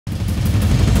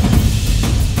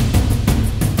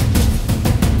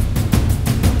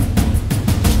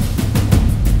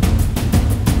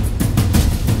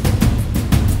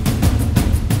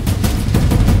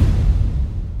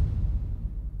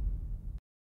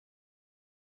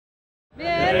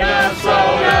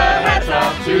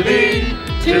to thee.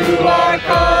 To our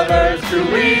colors true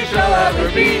we shall ever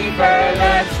be, fair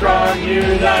and strong,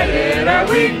 united are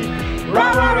we.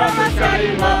 Rah, rah, rah, my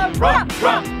shining love, rah,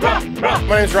 rah, rah, rah.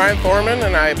 My name is Ryan Thorman,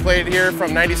 and I played here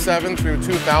from '97 through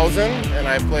 2000, and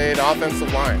I played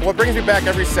offensive line. What brings me back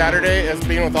every Saturday is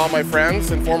being with all my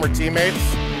friends and former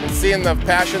teammates and seeing the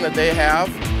passion that they have.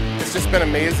 It's just been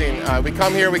amazing. We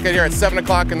come here, we get here at 7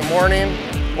 o'clock in the morning,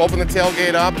 we'll open the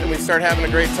tailgate up, and we start having a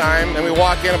great time. And we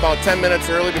walk in about 10 minutes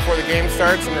early before the game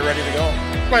starts, and we're ready to go.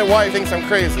 My wife thinks I'm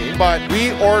crazy, but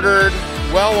we ordered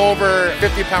well over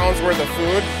 50 pounds worth of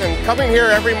food. And coming here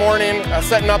every morning,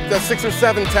 setting up the 6 or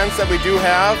 7 tents that we do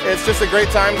have, it's just a great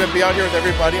time to be out here with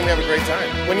everybody, and we have a great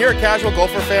time. When you're a casual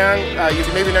Gopher fan,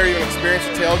 you maybe never even experienced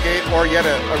a tailgate or yet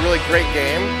a really great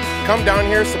game, come down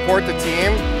here, support the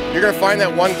team. You're going to find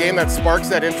that one game that sparks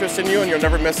that interest in you, and you'll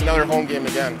never miss another home game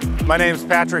again. My name's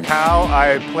Patrick Howe.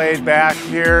 I played back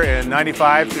here in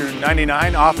 95 through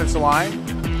 99 offensive line,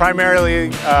 primarily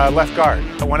left guard.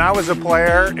 When I was a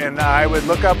player and I would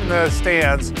look up in the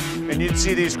stands and you'd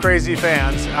see these crazy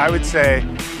fans, I would say,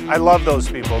 I love those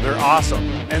people, they're awesome.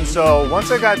 And so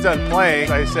once I got done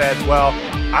playing, I said, well,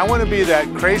 I want to be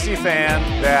that crazy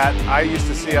fan that I used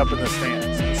to see up in the stands.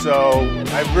 So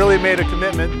I've really made a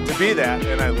commitment to be that,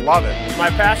 and I love it. My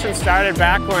passion started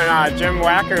back when Jim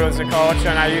Wacker was the coach,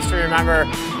 and I used to remember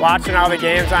watching all the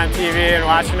games on TV and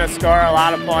watching us score a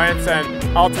lot of points, and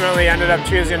ultimately ended up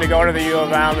choosing to go to the U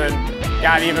of M and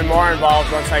got even more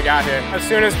involved once I got here. As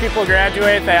soon as people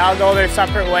graduate, they all go their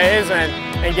separate ways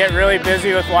and get really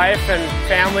busy with life and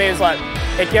families.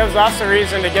 It gives us a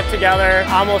reason to get together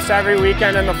almost every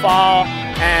weekend in the fall,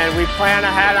 and we plan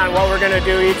ahead on what we're going to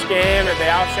do each game, and they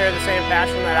all share the same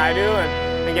passion that I do,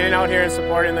 and getting out here and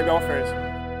supporting the Gophers.